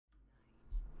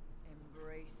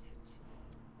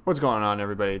What's going on,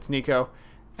 everybody? It's Nico,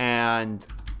 and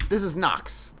this is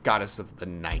Nox, goddess of the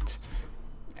night,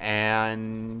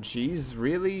 and she's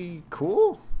really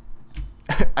cool.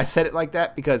 I said it like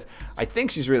that because I think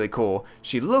she's really cool.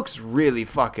 She looks really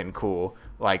fucking cool.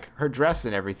 Like, her dress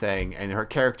and everything, and her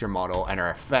character model and her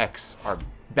effects are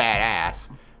badass,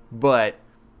 but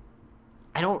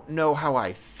I don't know how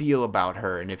I feel about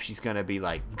her and if she's gonna be,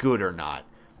 like, good or not.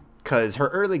 Because her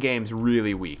early game's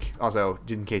really weak. Also,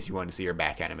 just in case you wanted to see her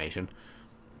back animation.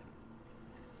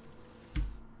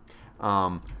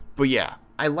 But yeah,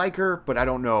 I like her, but I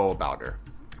don't know about her.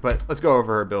 But let's go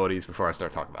over her abilities before I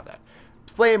start talking about that.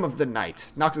 Flame of the Night.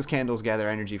 Nox's candles gather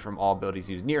energy from all abilities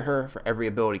used near her. For every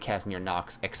ability cast near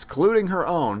Nox, excluding her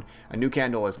own, a new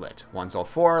candle is lit. Once all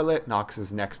four are lit,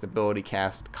 Nox's next ability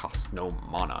cast costs no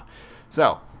mana.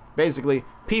 So, basically,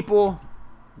 people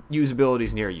use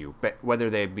abilities near you, whether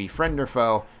they be friend or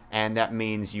foe, and that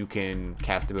means you can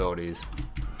cast abilities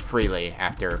freely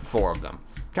after 4 of them.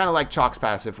 Kind of like Chalk's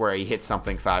passive, where he hits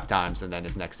something 5 times and then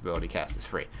his next ability cast is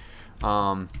free.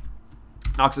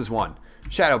 Nox's 1.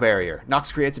 Shadow Barrier.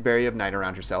 Nox creates a barrier of night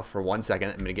around herself for 1 second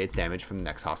that mitigates damage from the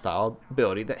next hostile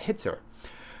ability that hits her.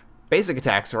 Basic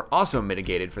attacks are also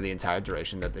mitigated for the entire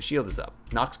duration that the shield is up.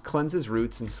 Nox cleanses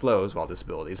roots and slows while this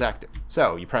ability is active.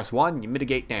 So, you press 1, you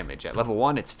mitigate damage. At level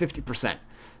 1, it's 50%.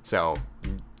 So,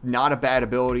 not a bad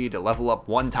ability to level up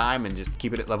 1 time and just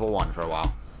keep it at level 1 for a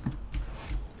while.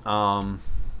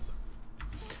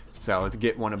 So, let's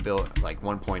get one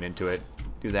point into it.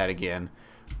 Do that again.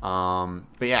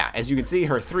 But yeah, as you can see,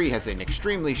 her 3 has an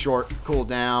extremely short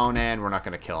cooldown, and we're not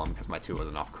going to kill him because my 2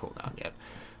 wasn't off cooldown yet.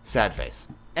 Sad face.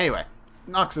 Anyway,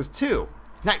 Nox's 2.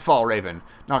 Nightfall Raven.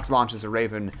 Nox launches a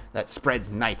raven that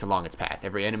spreads night along its path.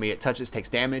 Every enemy it touches takes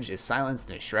damage, is silenced,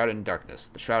 and is shrouded in darkness.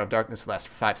 The Shroud of Darkness lasts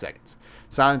for 5 seconds.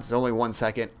 Silence is only 1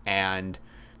 second, and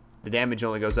the damage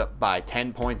only goes up by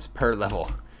 10 points per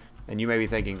level. And you may be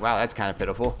thinking, wow, that's kind of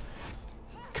pitiful.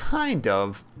 Kind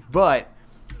of, but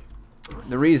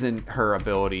the reason her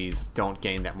abilities don't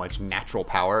gain that much natural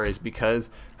power is because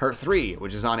her 3,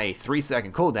 which is on a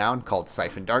 3-second cooldown called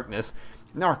Siphon Darkness,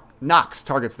 Nox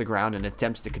targets the ground and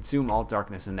attempts to consume all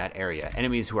darkness in that area.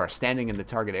 Enemies who are standing in the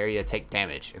target area take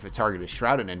damage. If a target is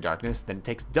shrouded in darkness, then it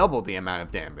takes double the amount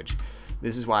of damage.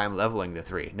 This is why I'm leveling the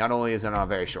 3. Not only is it on a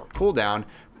very short cooldown,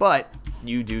 but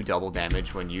you do double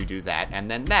damage when you do that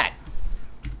and then that,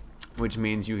 which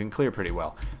means you can clear pretty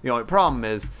well. The only problem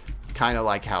is, kind of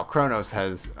like how Kronos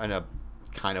has a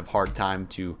kind of hard time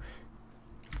to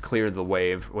clear the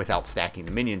wave without stacking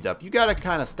the minions up. You gotta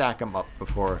kind of stack them up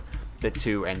before the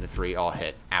 2 and the 3 all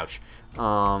hit. Ouch.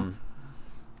 Also,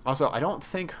 I don't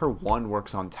think her 1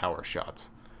 works on tower shots.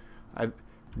 I've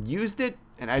used it,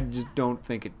 and I just don't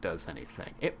think it does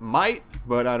anything. It might,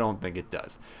 but I don't think it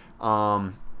does.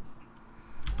 So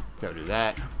do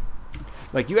that.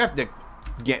 Like, you have to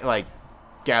get, like,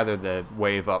 gather the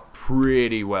wave up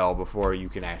pretty well before you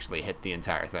can actually hit the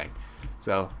entire thing.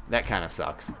 So that kind of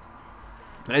sucks.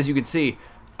 But as you can see,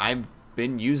 I've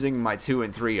been using my 2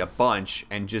 and 3 a bunch,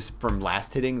 and just from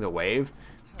last hitting the wave,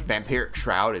 Vampiric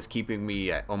Shroud is keeping me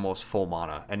at almost full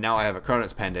mana. And now I have a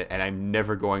Kronos Pendant, and I'm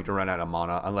never going to run out of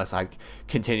mana unless I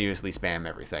continuously spam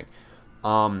everything.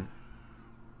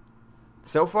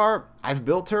 So far, I've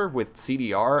built her with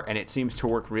CDR, and it seems to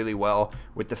work really well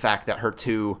with the fact that her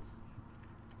 2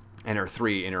 and her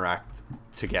 3 interact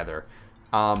together.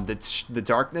 The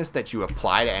darkness that you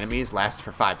apply to enemies lasts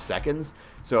for 5 seconds.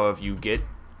 So if you get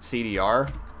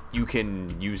CDR, you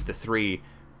can use the 3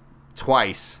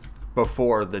 twice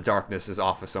before the darkness is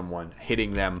off of someone,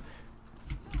 hitting them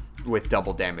with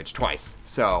double damage twice.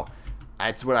 So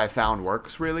that's what I found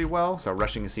works really well. So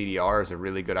rushing a CDR is a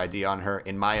really good idea on her,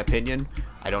 in my opinion.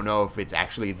 I don't know if it's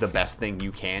actually the best thing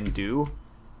you can do.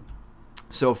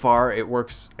 So far, it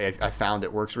works. I found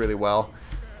it works really well.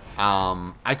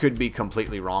 I could be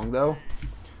completely wrong, though.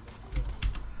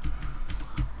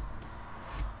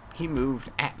 He moved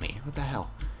at me. What the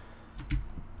hell?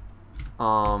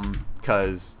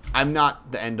 Because I'm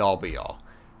not the end-all, be-all.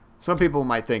 Some people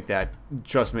might think that.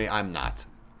 Trust me, I'm not.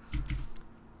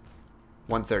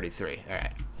 133.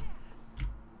 Alright.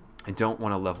 I don't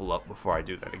want to level up before I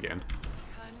do that again.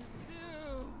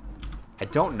 I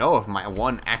don't know if my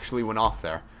 1 actually went off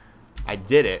there. I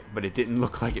did it, but it didn't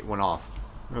look like it went off.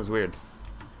 That was weird.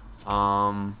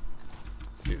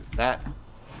 Let's do that.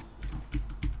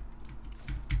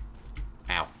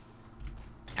 Ow.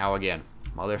 Ow again.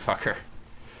 Motherfucker.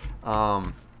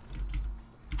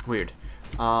 Weird.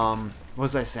 What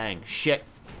was I saying? Shit.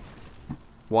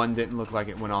 1 didn't look like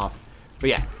it went off.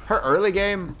 But yeah, her early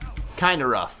game, kind of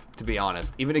rough, to be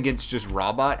honest. Even against just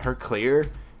Robot, her clear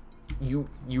you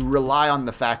rely on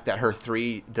the fact that her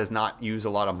 3 does not use a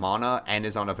lot of mana and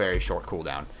is on a very short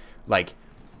cooldown. Like,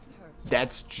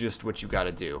 that's just what you got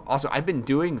to do. Also, I've been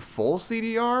doing full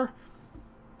CDR.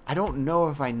 I don't know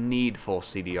if I need full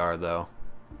CDR, though.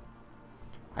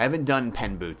 I haven't done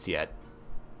pen boots yet.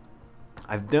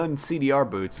 I've done CDR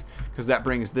boots because that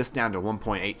brings this down to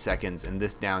 1.8 seconds and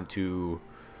this down to...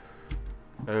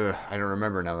 I don't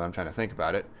remember now that I'm trying to think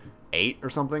about it. 8 or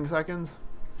something seconds?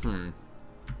 And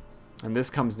this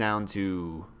comes down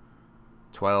to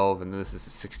 12, and this is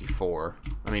 64.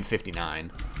 I mean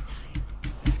 59.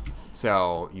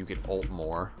 So you can ult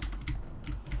more.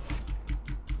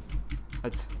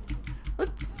 I'm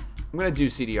gonna do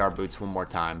CDR boots one more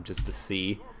time just to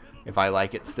see if I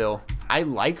like it still. I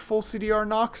like full CDR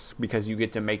Nox because you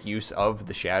get to make use of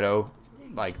the shadow,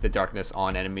 like the darkness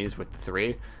on enemies with the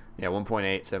 3. Yeah,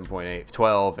 1.8, 7.8,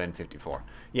 12, and 54.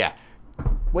 Yeah,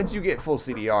 once you get full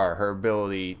CDR, her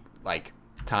ability like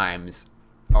times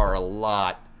are a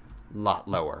lot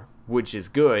lower, which is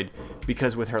good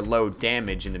because with her low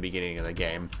damage in the beginning of the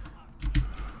game,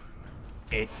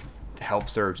 it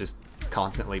helps her just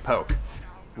constantly poke,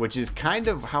 which is kind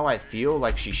of how I feel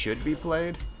like she should be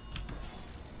played.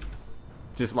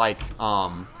 Just like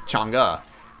Chang'e,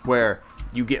 where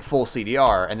you get full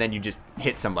CDR and then you just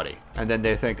hit somebody and then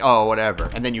they think, oh, whatever,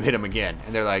 and then you hit them again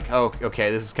and they're like, oh, okay,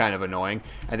 this is kind of annoying,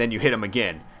 and then you hit them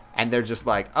again and they're just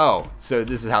like, oh, so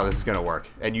this is how this is gonna work,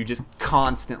 and you just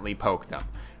constantly poke them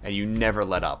and you never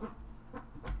let up.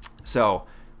 So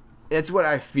it's what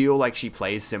I feel like she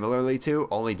plays similarly to.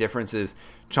 Only difference is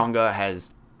Chang'e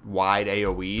has wide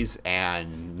AoEs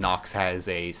and Nox has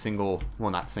a single, well,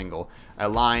 not single, a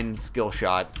line skill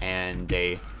shot and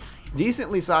a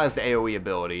decently sized AoE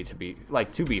ability. To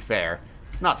be fair,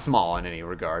 it's not small in any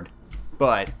regard,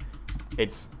 but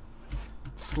it's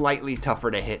slightly tougher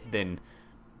to hit than,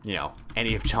 you know,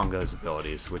 any of Chang'e's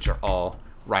abilities, which are all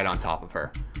right on top of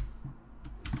her.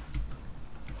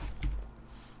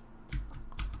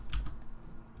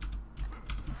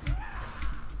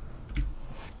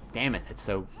 Damn it, that's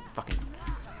so fucking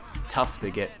tough to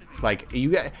get. Like,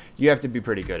 you have to be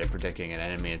pretty good at predicting an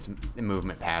enemy's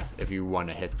movement path if you want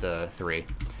to hit the 3,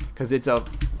 because it's a,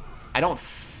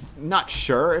 not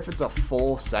sure if it's a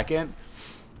full second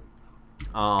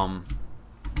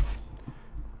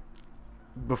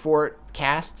before it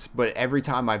casts, but every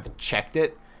time I've checked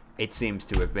it, it seems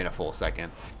to have been a full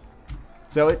second.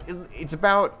 So it's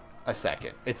about a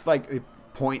second. It's like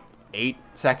 0.8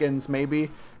 seconds maybe.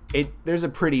 There's a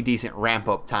pretty decent ramp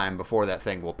up time before that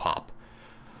thing will pop.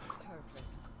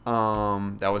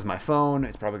 That was my phone.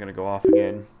 It's probably gonna go off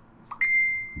again.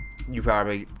 You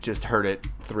probably just heard it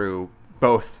through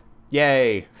both.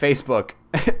 Yay, Facebook.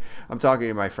 I'm talking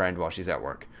to my friend while she's at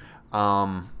work.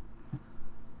 What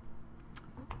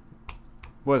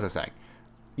was I saying?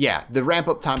 Yeah, the ramp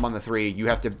up time on the 3, you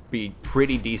have to be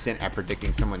pretty decent at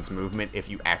predicting someone's movement if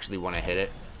you actually want to hit it.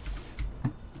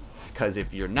 Because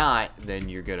if you're not, then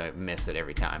you're gonna miss it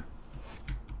every time.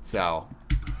 So,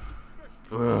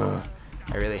 I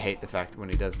really hate the fact when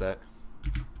he does that.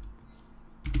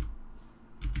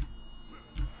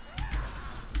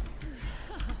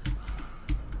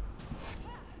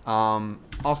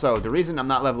 Also, the reason I'm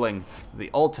not leveling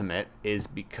the ultimate is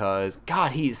because,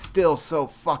 God, he's still so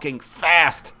fucking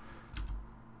fast.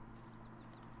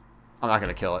 I'm not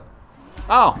gonna kill it.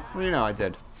 Oh, well, you know, I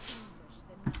did.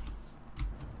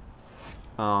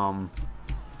 I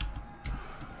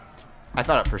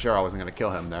thought for sure I wasn't gonna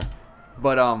kill him there.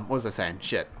 But, what was I saying?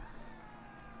 Shit.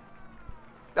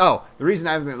 Oh, the reason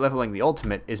I haven't been leveling the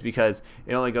ultimate is because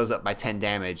it only goes up by 10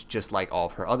 damage, just like all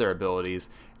of her other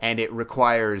abilities, and it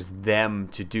requires them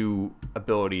to do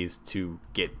abilities to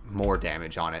get more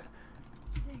damage on it.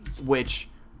 Which,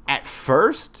 at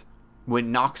first,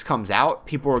 when Nox comes out,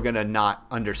 people are going to not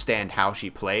understand how she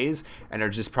plays, and are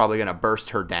just probably going to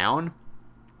burst her down.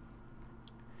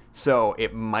 So,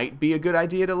 it might be a good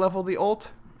idea to level the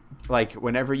ult, like,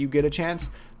 whenever you get a chance.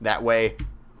 That way,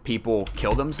 people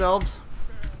kill themselves.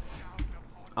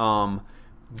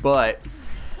 But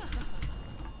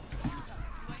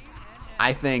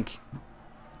I think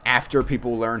after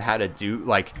people learn how to do,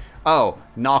 like, oh,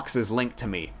 Nox is linked to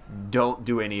me, don't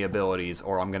do any abilities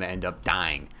or I'm going to end up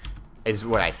dying, is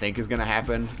what I think is going to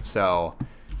happen. So,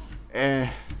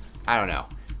 I don't know.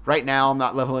 Right now, I'm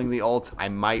not leveling the ult. I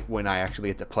might when I actually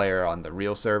get to play her on the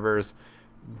real servers,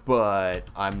 but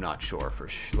I'm not sure for,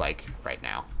 like, right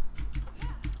now.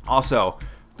 Also,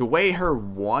 the way her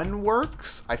 1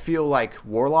 works, I feel like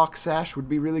Warlock Sash would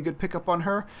be really good pickup on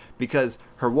her, because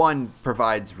her 1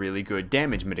 provides really good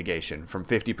damage mitigation from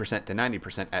 50% to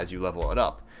 90% as you level it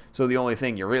up. So the only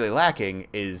thing you're really lacking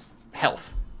is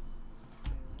health.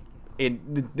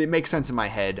 it makes sense in my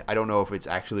head. I don't know if it's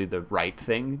actually the right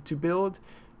thing to build,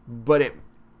 but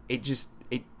it just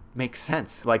makes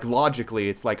sense. Like, logically,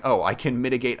 it's like, oh, I can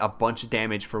mitigate a bunch of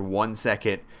damage for 1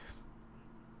 second,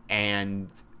 and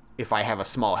if I have a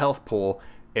small health pool,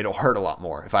 it'll hurt a lot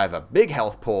more. If I have a big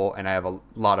health pool and I have a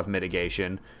lot of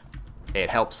mitigation, it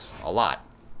helps a lot.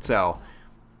 So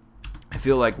I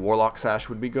feel like Warlock Sash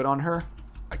would be good on her.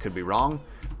 I could be wrong.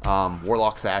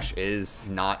 Warlock Sash is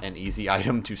not an easy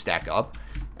item to stack up,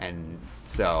 and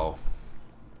so,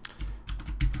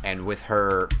 and with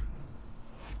her,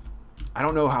 I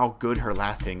don't know how good her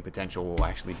last hitting potential will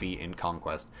actually be in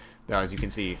Conquest. Though, as you can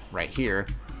see right here,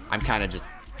 I'm kind of just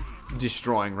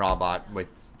destroying Robot with,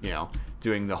 you know,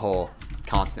 doing the whole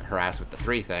constant harass with the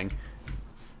 3 thing.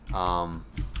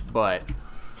 But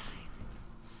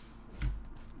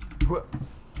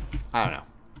I don't know.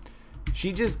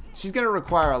 She's gonna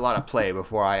require a lot of play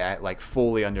before I like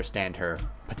fully understand her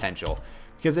potential,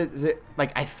 because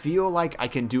like, I feel like I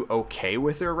can do okay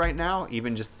with her right now,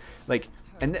 even just like,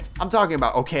 and I'm talking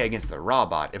about okay against the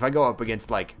Robot. If I go up against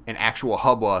like an actual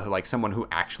Hubwa, like someone who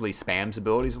actually spams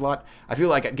abilities a lot, I feel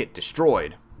like I'd get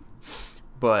destroyed.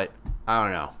 But I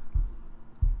don't know.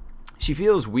 She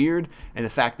feels weird, and the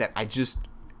fact that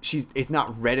it's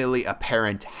not readily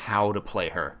apparent how to play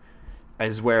her.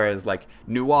 As whereas like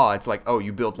Nuwa, it's like, oh,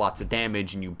 you build lots of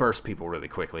damage and you burst people really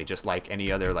quickly, just like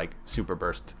any other like super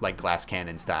burst, like glass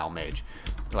cannon style mage,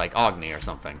 like Agni or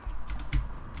something.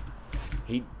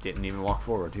 He didn't even walk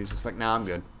forward. He was just like, nah, I'm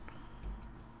good.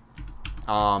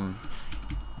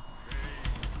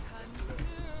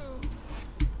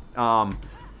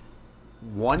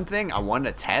 One thing I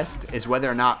wanted to test is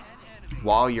whether or not,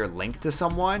 while you're linked to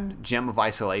someone, Gem of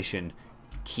Isolation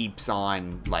keeps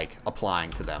on like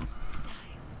applying to them.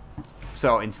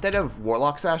 So instead of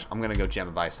Warlock Sash, I'm going to go Gem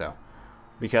of Iso.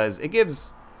 Because it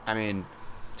gives, I mean,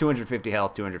 250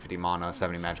 health, 250 mana,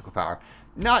 70 magical power.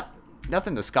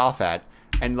 Nothing to scoff at.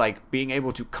 And like being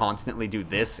able to constantly do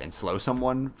this and slow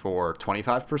someone for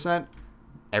 25%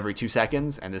 every 2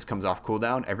 seconds, and this comes off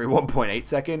cooldown every 1.8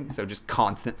 seconds, so just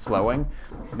constant slowing,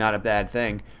 not a bad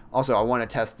thing. Also, I want to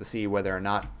test to see whether or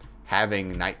not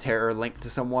having Night Terror linked to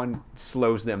someone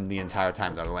slows them the entire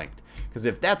time they're linked. Because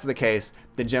if that's the case,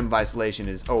 the Gem of Isolation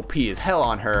is OP as hell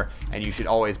on her, and you should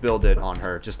always build it on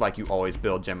her, just like you always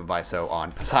build Gem of Iso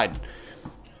on Poseidon.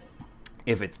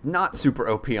 If it's not super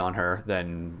OP on her,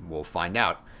 then we'll find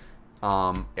out.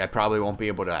 I probably won't be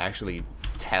able to actually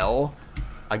tell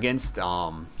against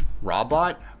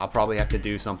Robot. I'll probably have to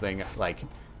do something like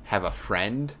have a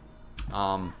friend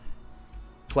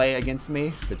play against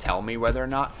me to tell me whether or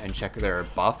not, and check their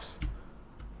buffs.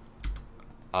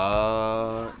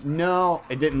 No,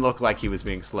 it didn't look like he was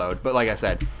being slowed, but like I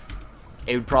said,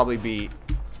 it would probably be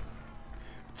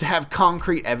to have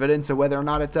concrete evidence of whether or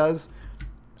not it does.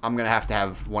 I'm gonna have to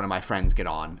have one of my friends get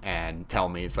on and tell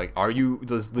me, it's like,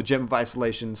 does the Gem of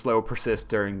Isolation slow persist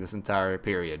during this entire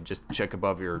period? Just check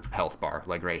above your health bar,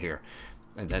 like right here,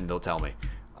 and then they'll tell me.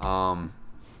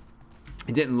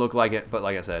 It didn't look like it, but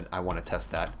like I said, I want to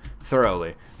test that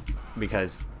thoroughly,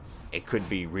 because it could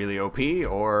be really OP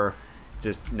or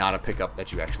just not a pickup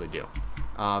that you actually do.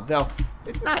 Though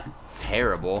it's not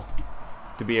terrible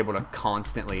to be able to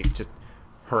constantly just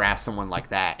harass someone like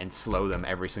that and slow them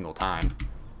every single time.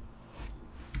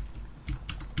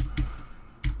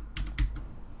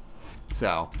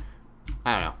 So,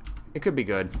 I don't know. It could be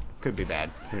good. Could be bad.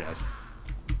 Who knows?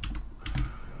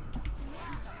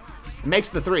 It makes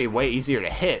the 3 way easier to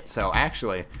hit, so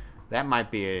actually, that might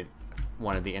be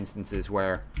one of the instances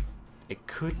where it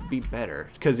could be better.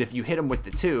 Because if you hit them with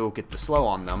the 2, get the slow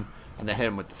on them, and then hit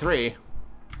them with the 3,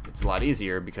 it's a lot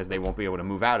easier because they won't be able to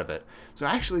move out of it. So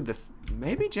actually,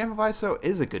 maybe Gem of Iso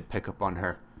is a good pickup on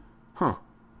her. Huh.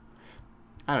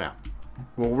 I don't know.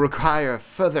 Will require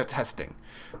further testing.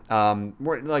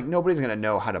 Like, nobody's gonna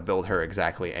know how to build her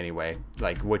exactly anyway.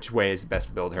 Like, which way is best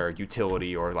to build her,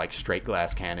 utility or like straight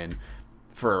glass cannon,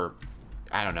 for,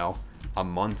 I don't know, a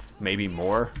month, maybe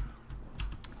more.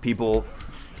 People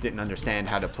didn't understand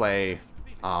how to play.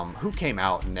 Who came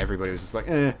out and everybody was just like,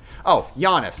 eh. Oh,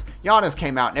 Giannis. Giannis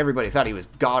came out and everybody thought he was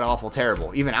god-awful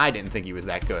terrible. Even I didn't think he was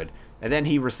that good. And then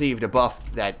he received a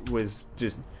buff that was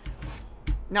just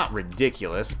not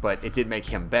ridiculous, but it did make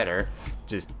him better.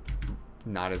 Just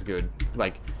not as good.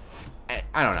 Like,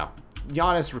 I don't know.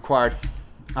 Giannis required...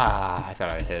 I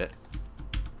thought I had hit it.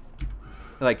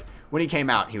 Like, when he came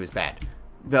out, he was bad.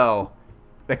 Though,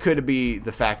 that could be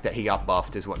the fact that he got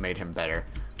buffed is what made him better.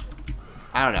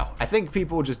 I don't know. I think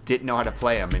people just didn't know how to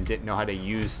play him and didn't know how to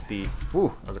use the...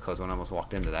 Whew, that was a close one. I almost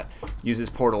walked into that. Use his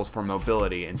portals for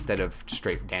mobility instead of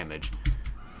straight damage.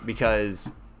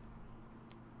 Because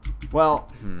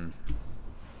Well,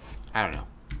 I don't know.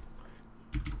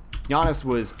 Giannis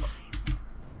was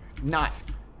not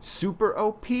super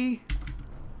OP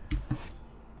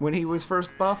when he was first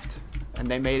buffed, and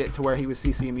they made it to where he was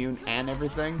CC immune and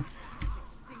everything.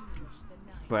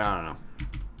 But I don't know.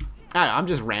 I'm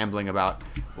just rambling about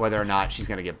whether or not she's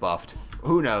going to get buffed.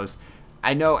 Who knows?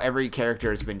 I know every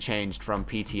character has been changed from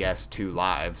PTS to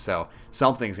live, so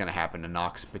something's going to happen to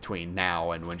Nox between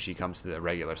now and when she comes to the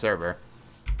regular server.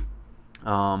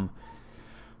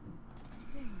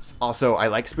 Also, I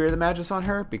like Spear of the Magus on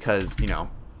her because, you know,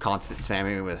 constant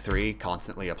spamming with 3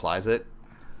 constantly applies it.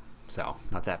 So,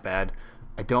 not that bad.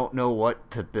 I don't know what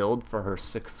to build for her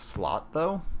 6th slot,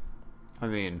 though. I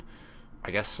mean, I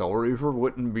guess Soul Reaver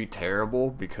wouldn't be terrible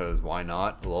because why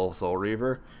not? A little Soul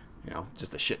Reaver. You know,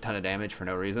 just a shit ton of damage for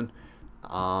no reason.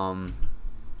 But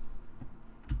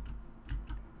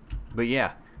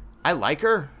yeah, I like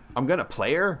her. I'm going to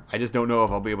play her. I just don't know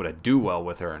if I'll be able to do well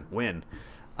with her and win.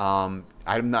 I'm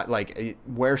not, like,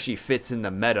 where she fits in the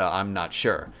meta, I'm not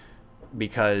sure.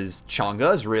 Because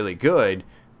Chang'e's really good,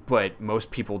 but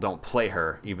most people don't play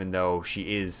her, even though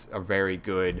she is a very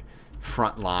good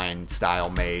frontline style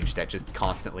mage that just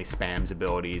constantly spams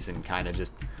abilities and kind of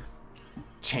just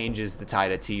changes the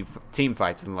tide of team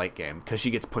fights in the late game. Because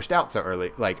she gets pushed out so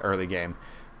early, like early game,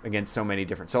 against so many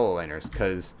different solo laners.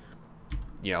 Because,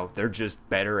 you know, they're just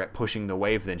better at pushing the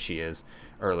wave than she is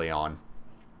early on.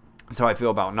 That's how I feel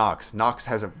about Nox. Nox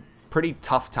has a pretty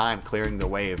tough time clearing the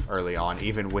wave early on,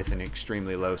 even with an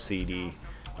extremely low CD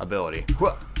ability.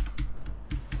 Whoa.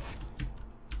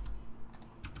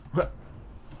 Whoa.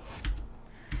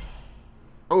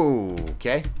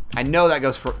 Okay. I know that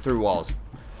goes through walls.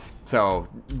 So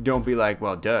don't be like,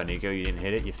 well, duh, Nico, you didn't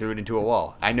hit it. You threw it into a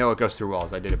wall. I know it goes through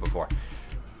walls. I did it before.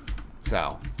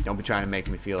 So don't be trying to make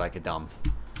me feel like a dumb.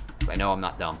 Because I know I'm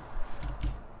not dumb.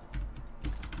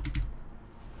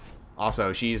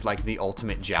 Also, she's like the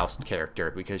ultimate joust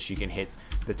character because she can hit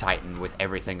the Titan with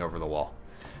everything over the wall.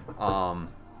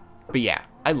 But yeah,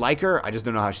 I like her. I just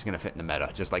don't know how she's going to fit in the meta.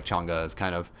 Just like Chang'e is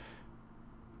kind of...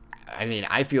 I mean,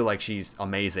 I feel like she's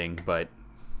amazing, but...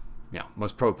 You know,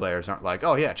 most pro players aren't like,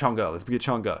 oh yeah, Chang'e, let's get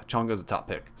Chang'e. Chang'e's a top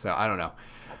pick. So, I don't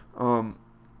know.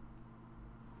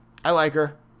 I like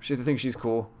her. I think she's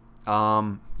cool.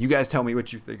 You guys tell me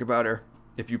what you think about her.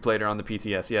 If you played her on the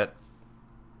PTS yet.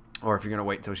 Or if you're going to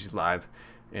wait until she's live.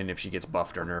 And if she gets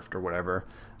buffed or nerfed or whatever.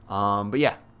 But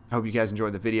yeah, I hope you guys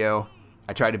enjoyed the video.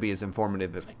 I tried to be as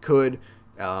informative as I could.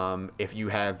 If you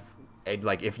have,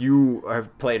 if you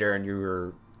have played her and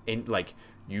you're in,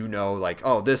 you know,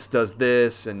 oh, this does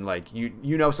this, and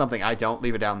you know something I don't,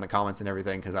 leave it down in the comments and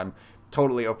everything, because I'm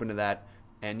totally open to that.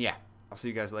 And yeah, I'll see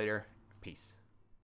you guys later. Peace.